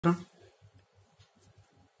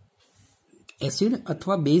Acid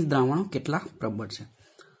अथवा बेઝ द्रावणों केटला प्रबळ छे।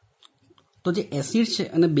 तो जे एसिड छे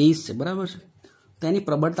अने बेઝ छे बराबर छे तेनी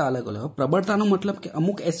प्रबळता अलग अलग। प्रबळतानो मतलब के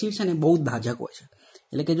अमुक एसिड छे ने बहु धाजक होय छे,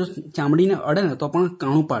 એટલે કે જો ચામડીને અડે ને તો પણ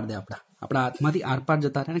કાણું પાડ દે, આપણા હાથમાંથી આરપાર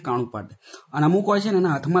જતા રહે ને કાણું પાડ દે। અને અમુક હોય છે ને એના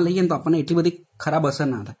હાથમાં લઈએ ને તો આપણને એટલી બધી ખરાબ અસર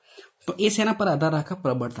ના થાય। તો એ શેના પર આધાર રાખે?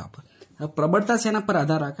 પ્રબળતા પર। હવે પ્રબળતા શેના પર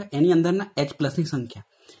આધાર રાખે? એની અંદરના H+ ની સંખ્યા,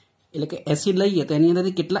 એટલે કે એસિડ લઈએ તો એની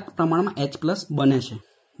અંદરથી કેટલા પ્રમાણમાં H+ બને છે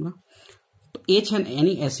બરાબર। તો એ છે ને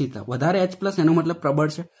એની એસિડતા, વધારે H+ એનો મતલબ પ્રબળ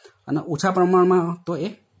છે અને ઓછા પ્રમાણમાં તો એ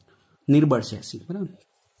નિર્બળ છે એસિડ બરાબર।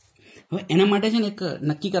 હવે એના માટે છે ને એક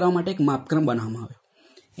નક્કી કરવા માટે એક માપક્રમ બનાવવામાં આવ્યો,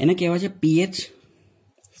 એને કહેવાય છે pH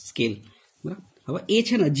સ્કેલ બરાબર। હવે એ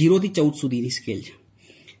છે ને 0 થી 14 સુધીની સ્કેલ છે।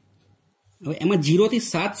 હવે એમાં 0 થી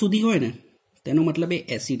 7 સુધી હોય ને તેનો મતલબ એ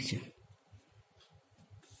એસિડ છે,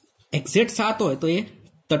 એક્ઝેક્ટ 7 હોય તો એ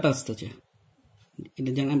તટસ્થ છે,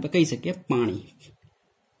 એટલે જેને આપણે કહી શકીએ પાણી।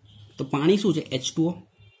 તો પાણી શું છે? H2O।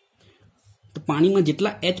 તો પાણીમાં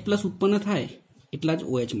જેટલા H+ ઉત્પન્ન થાય એટલા જ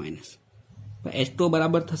OH-, H2O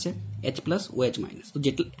બરાબર થશે H+OH-। તો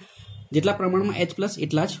જેટલા પ્રમાણમાં H+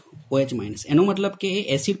 એટલા જ OH-। એનો મતલબ કે એ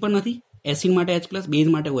એસિડ પણ નથી, એસિડ માટે H+, બેઝ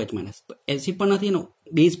માટે OH-। તો એસિડ પણ નથી અને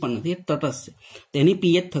બેઝ પણ નથી, એ તટસ્થ છે, તેની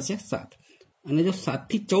pH થશે 7। અને જો 7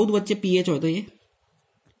 થી 14 વચ્ચે pH હોય તો એ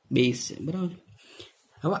બેઝ છે બરાબર।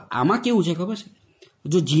 હવે આમાં કેવું છે ખબર છે?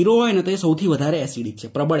 જો 0 હોય ને તો એ સૌથી વધારે એસિડિક છે,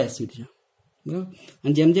 પ્રબળ એસિડ છે બરાબર।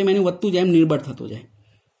 અને જેમ જેમ એનું વધતું જાય એમ નિર્બળ થતો જાય।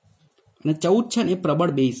 અને 14 છે ને એ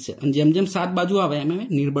પ્રબળ બેઝ છે, અને જેમ જેમ 7 બાજુ આવે એમ એમ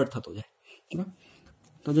નિર્બળ થતો જાય બરાબર।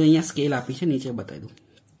 તો જો અહીંયા સ્કેલ આપી છે, નીચે બતાવી દઉં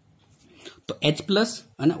તો H+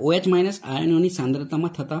 અને OH- આયનોની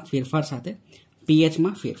સાંદ્રતામાં થતા ફેરફાર સાથે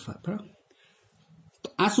pHમાં ફેરફાર બરાબર। તો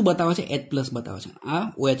આ શું બતાવે છે? H+ બતાવે છે, આ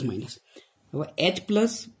OH-। હવે H+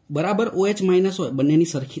 બરાબર OH- હોય, બંનેની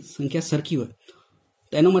સંખ્યા સરખી હોય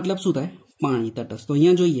તો એનો મતલબ શું થાય? પાણી તટસ્થ। તો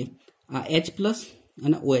અહીંયા જોઈએ આ H+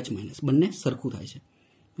 અને OH- બંને સરખું થાય છે,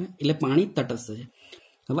 એટલે પાણી તટસ્થ છે।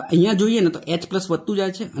 હવે અહીંયા જોઈએ ને તો H+ વધતું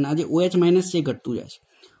જાય છે અને આ જે OH- છે એ ઘટતું જાય છે।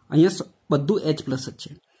 અહીંયા બધું H+ જ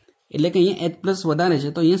છે, એટલે કે અહીંયા H+ વધારે છે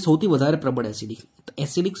તો અહીંયા સૌથી વધારે પ્રબળ એસિડિક, તો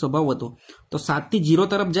એસિડિક સ્વભાવ વધો। તો 7 થી 0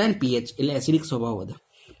 તરફ જાય ને pH એટલે એસિડિક સ્વભાવ વધે,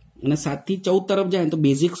 અને 7 થી 14 તરફ જાય ને તો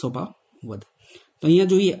બેઝિક સ્વભાવ વધે। તો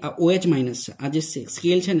અહીંયા જોઈએ આ OH- છે, આ જે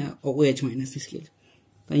સ્કેલ છે ને OH- ની સ્કેલ,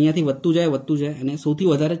 તો અહીંયાથી વધતું જાય અને સૌથી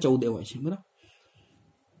વધારે 14 હોય છે બરાબર।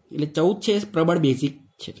 એટલે 14 છે એ પ્રબળ બેઝિક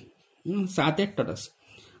છે, 7 એ તટસ્થ।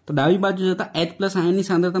 તો ડાબી બાજુ જતા H+ આયનની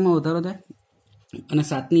સાંદ્રતામાં વધારો થાય અને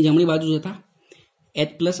 7 ની જમણી બાજુ જતા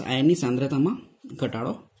H+ આયનની સાંદ્રતામાં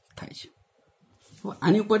ઘટાડો થાય છે।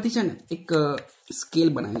 આની ઉપરથી છે ને એક સ્કેલ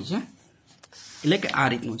બનાવી છે, એટલે કે આ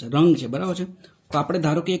રીતનો છે, રંગ છે બરાબર છે। તો આપણે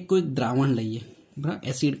ધારો કે કોઈ દ્રાવણ લઈએ બરાબર,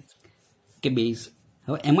 એસિડ કે બેઝ।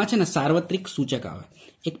 હવે એમાં છે ને સાર્વત્રિક સૂચક આવે,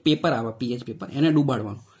 એક પેપર આવે pH પેપર, એને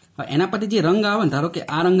ડૂબાડવાનું। હવે એના પરથી જે રંગ આવે ને, ધારો કે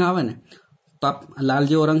આ રંગ આવે ને તો લાલ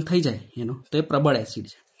જેવો રંગ થઈ જાય એનો, તો એ પ્રબળ એસિડ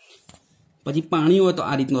છે। પછી પાણી હોય તો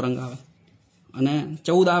આ રીતનો રંગ આવે, અને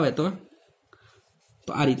 14 આવે તો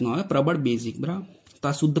આ રીતનો આવે, પ્રબળ બેઝિક બરાબર। તો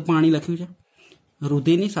આ શુદ્ધ પાણી લખ્યું છે,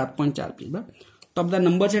 રુધિરની 7.4 pH બરાબર। તો આ બધા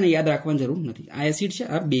નંબર છે ને યાદ રાખવાની જરૂર નથી। આ એસિડ છે,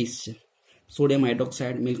 આ બેઝ છે, sodium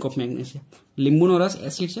hydroxide, milk of magnesium, લીંબુનો રસ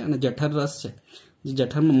એસિડ છે, અને જઠર રસ છે, જે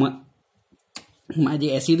જઠરમાં જે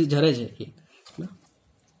એસિડ ઝરે છે એ।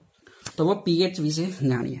 તો હવે pH વિશે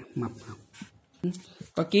જાણીએ માપમાં।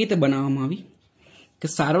 તો કેવી રીતે બનાવવામાં આવી કે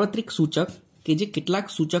સાર્વત્રિક સૂચક કે જે કેટલાક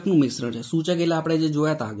સૂચકનું મિશ્રણ છે। સૂચક એટલે આપણે જે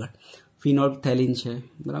જોયા હતા આગળ, ફિનોલ્ફથેલિન છે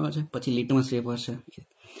બરાબર છે, પછી લિટમસ પેપર છે,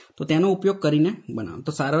 તો તેનો ઉપયોગ કરીને બનાવો।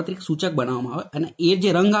 તો સાર્વત્રિક સૂચક બનાવવામાં આવે અને એ જે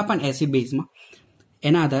રંગ આપે ને એસિડ બેઝમાં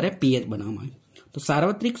એના આધારે pH બનાવવામાં આવે। તો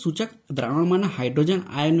સાર્વત્રિક સૂચક દ્રાવણમાંના હાઇડ્રોજન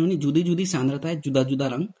આયનોની જુદી જુદી સાંદ્રતાએ જુદા જુદા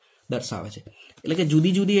રંગ દર્શાવે છે। એટલે કે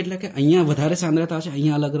જુદી જુદી એટલે કે અહીંયા વધારે સાંદ્રતા છે,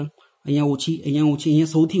 અહીંયા અલગ રંગ, અહીંયા ઓછી,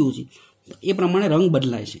 અહીંયા સૌથી ઓછી, એ પ્રમાણે રંગ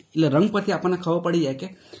બદલાય છે। એટલે રંગ પરથી આપણને ખબર પડી જાય કે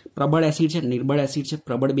પ્રબળ એસિડ છે, નિર્બળ એસિડ છે,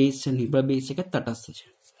 પ્રબળ બેઝ છે, નિર્બળ બેઝ છે કે તટસ્થ છે।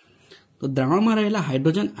 તો દ્રાવણમાં રહેલા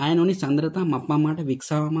હાઇડ્રોજન આયનોની સાંદ્રતા માપવા માટે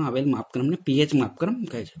વિકસાવવામાં આવેલ માપક્રમને pH માપક્રમ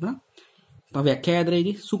કહે છે બરાબર। તો વ્યાખ્યા યાદ રહી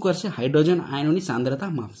ગઈ, શું કરશે? હાઇડ્રોજન આયનોની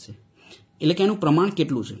સાંદ્રતા માપશે, એટલે કે એનું પ્રમાણ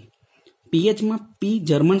કેટલું છે। pHમાં P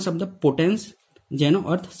જર્મન શબ્દ પોટેન્સ, જેનો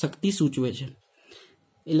અર્થ શક્તિ સૂચવે છે,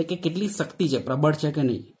 એટલે કે કેટલી શક્તિ છે, પ્રબળ છે કે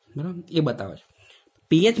નહીં બરાબર, એ બતાવે છે।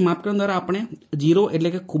 pH માપક્રમ દ્વારા આપણે 0 એટલે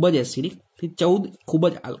કે ખૂબ જ એસિડિક થી 14 ખૂબ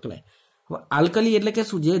જ આલ્કલાઇન। હવે આલ્કલી એટલે કે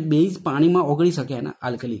શું? જે બેઝ પાણીમાં ઓગળી શકે એને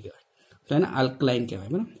આલ્કલી કહેવાય, તો એને આલ્કલાઇન કહેવાય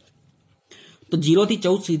બરાબર। તો 0 થી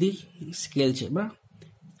 14 સીધી સ્કેલ છે બરાબર।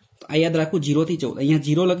 તો આ યાદ રાખવું, 0 થી 14, અહીંયા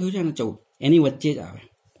 0 લખ્યું છે અને 14 એની વચ્ચે જ આવે,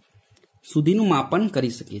 સુધીનું માપન કરી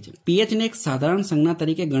શકીએ છીએ। pH ને એક સાધારણ સંજ્ઞા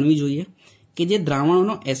તરીકે ગણવી જોઈએ કે જે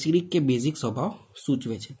દ્રાવણોનો એસિડિક કે બેઝિક સ્વભાવ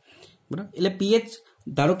સૂચવે છે, બરાબર. એટલે પીએચ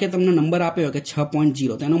ધારો કે તમને નંબર આપ્યો કે 6.0,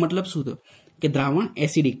 તો એનો મતલબ શું થયો કે દ્રાવણ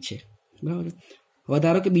એસિડિક છે, બરાબર. હવે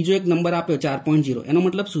ધારો કે બીજો એક નંબર આપ્યો 4.0, એનો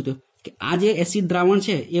મતલબ શું થયો કે આ જે એસિડ દ્રાવણ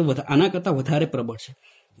છે એ આના કરતાં વધારે પ્રબળ છે,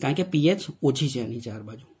 કારણ કે પીએચ ઓછી છે એની ચાર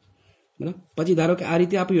બાજુ, બરાબર. પછી ધારો કે આ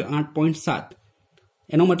રીતે આપ્યું 8.7,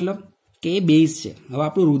 એનો મતલબ કે એ બેઝ છે. હવે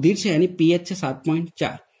આપણું રુધિર છે એની પીએચ છે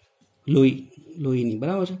 7.4 લોહીની,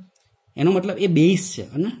 બરાબર છે. એનો મતલબ એ બેઝ છે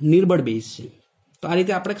અને નિર્બળ બેઝ છે. તો આ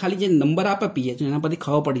રીતે આપણે ખાલી જે નંબર આપે પીએચ એના પરથી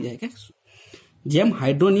ખબર પડી જાય કે જેમ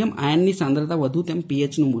હાઇડ્રોનિયમ આયનની સાંદ્રતા વધુ તેમ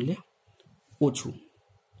પીએચનું મૂલ્ય ઓછું.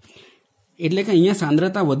 એટલે કે અહીંયા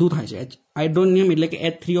સાંદ્રતા વધુ થાય છે. હાઇડ્રોનિયમ એટલે કે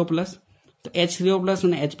H3O+, તો H3O+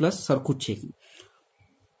 અને H+ સરખું જ છે,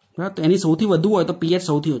 બરાબર. તો એની સૌથી વધુ હોય તો પીએચ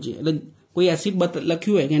સૌથી ઓછી. એટલે કોઈ એસિડ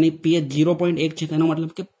લખ્યું હોય કે એની પીએચ 0.1 છે, તેનો મતલબ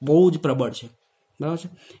કે બહુ જ પ્રબળ છે, બરાબર છે.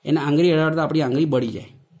 એને આંગળી અડાડતા આપણી આંગળી બળી જાય,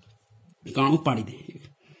 કાણું પાડી દે.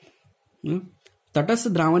 તટસ્થ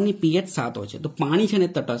દ્રાવણની પીએચ 7 હોય છે. તો પાણી છે ને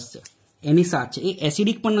તટસ્થ છે, એની 7 છે. એ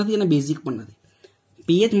એસિડિક પણ નથી અને બેઝિક પણ નથી.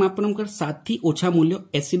 પીએચ માપન કર 7 થી ઓછા મૂલ્યો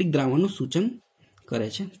એસિડિક દ્રાવણનું સૂચન કરે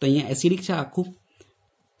છે. તો અહીંયા એસિડિક છે આખું,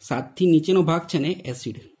 7 થી નીચેનો ભાગ છે ને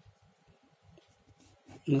એસિડ,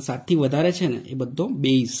 અને 7 થી વધારે છે ને એ બધો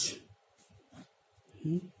બેઝ.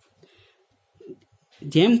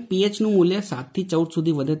 જેમ પીએચનું મૂલ્ય 7 થી 14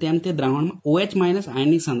 સુધી વધે તેમ તે દ્રાવણમાં OH-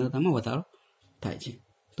 આયનની સાંદ્રતામાં વધારો થાય છે.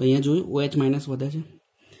 તો અહીંયા જોયું OH- વધે છે,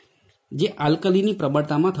 જે આલ્કલીની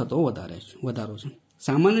પ્રબળતામાં થતો વધારો છે.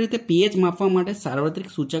 સામાન્ય રીતે પીએચ માપવા માટે સાર્વત્રિક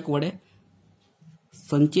સૂચક વડે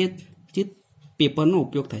સંચેતિત પેપરનો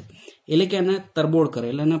ઉપયોગ થાય. એટલે કે એને તરબોળ કરે,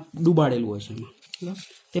 એટલે એને ડૂબાડેલું હોય છે એમાં.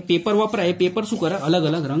 તે પેપર વપરાય, એ પેપર શું કરે, અલગ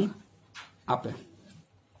અલગ રંગ આપે.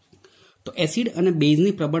 તો એસિડ અને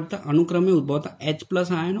બેઝની પ્રબળતા અનુક્રમે ઉદ્ભવતા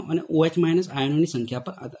H+ આયનો અને OH- આયનોની સંખ્યા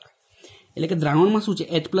પર આધાર રાખે. એટલે કે દ્રાવણમાં શું છે,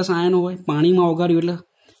 H+ આયનો હોય, પાણીમાં ઓગાળ્યું એટલે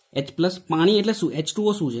H+. પાણી એટલે શું,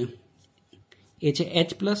 H2O શું છે, એ છે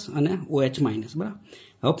H+ અને OH-, બરાબર.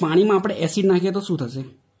 હવે પાણીમાં આપણે એસિડ નાખીએ તો શું થશે,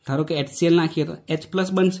 ધારો કે HCl નાખીએ તો H+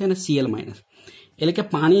 બનશે અને Cl-. એટલે કે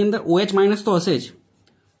પાણી અંદર OH- તો હશે જ,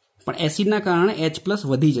 પણ એસિડના કારણે H+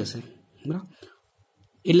 વધી જશે, બરાબર.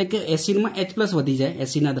 એટલે કે એસિડમાં H+ વધી જાય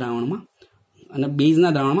એસિડના દ્રાવણમાં, અને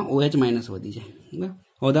બેઝના દ્રાવણમાં OH- વધી જાય,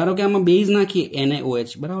 બરાબર. હવે ધારો કે આમાં બેઝ નાખીએ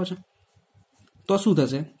NaOH, બરાબર છે, તો શું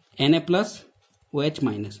થશે, Na+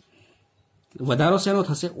 OH-. વધારો શેનો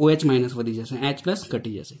થશે, OH- વધી જશે, H+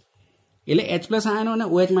 ઘટી જશે. એટલે H+ આયનો અને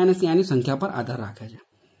OH- આની સંખ્યા પર આધાર રાખે છે.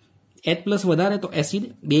 H+ વધારે તો એસિડ,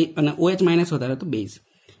 અને OH- વધારે તો બેઝ.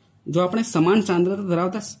 જો આપણે સમાન સાંદ્રતા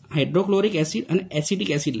ધરાવતા હાઇડ્રોક્લોરિક એસિડ અને એસિટિક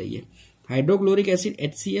એસિડ લઈએ, હાઇડ્રોક્લોરિક એસિડ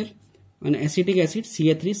HCl અને એસિટિક એસિડ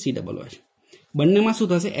CH3COOH, બંનેમાં શું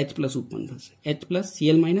થશે, H+ ઉત્પન્ન થશે, H+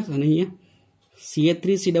 Cl- અને અહીંયા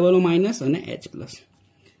CH3COO- અને H+.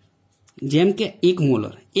 જેમ કે 1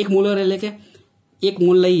 મોલર એટલે કે 1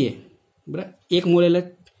 મોલ લઈએ, બરાબર. 1 મોલ એટલે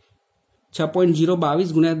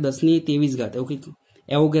 6.022 × 10⁻23 એવું કંઈક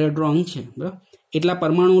એવોગેડ્રો અંક છે, બરાબર. એટલા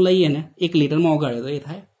પરમાણુ લઈએ ને 1 લિટરમાં ઓગાળે તો એ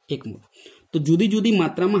થાય 1 મોલ. તો જુદી જુદી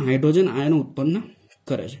માત્રામાં હાઇડ્રોજન આયનો ઉત્પન્ન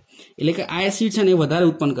કરે છે. એટલે કે આ એસિડ છે ને એ વધારે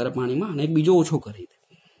ઉત્પન્ન કરે પાણીમાં, અને એક બીજો ઓછો કરી દે.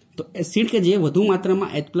 તો એસિડ કે જે વધુ માત્રામાં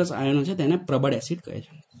H+ આયનો છે તેને પ્રબળ એસિડ કહે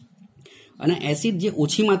છે, અને એસિડ જે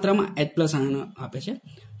ઓછી માત્રામાં H+ આયનો આપે છે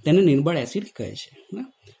તેને નિર્બળ એસિડ કહે છે.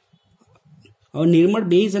 હવે નિર્બળ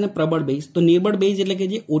બેઝ અને પ્રબળ બેઝ. તો નિર્બળ બેઝ એટલે કે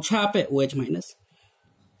જે ઓછા આપે OH-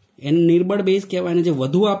 એને નિર્બળ બેઝ કહેવાય, અને જે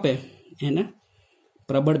વધુ આપે એને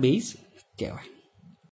પ્રબળ બેઝ કહેવાય.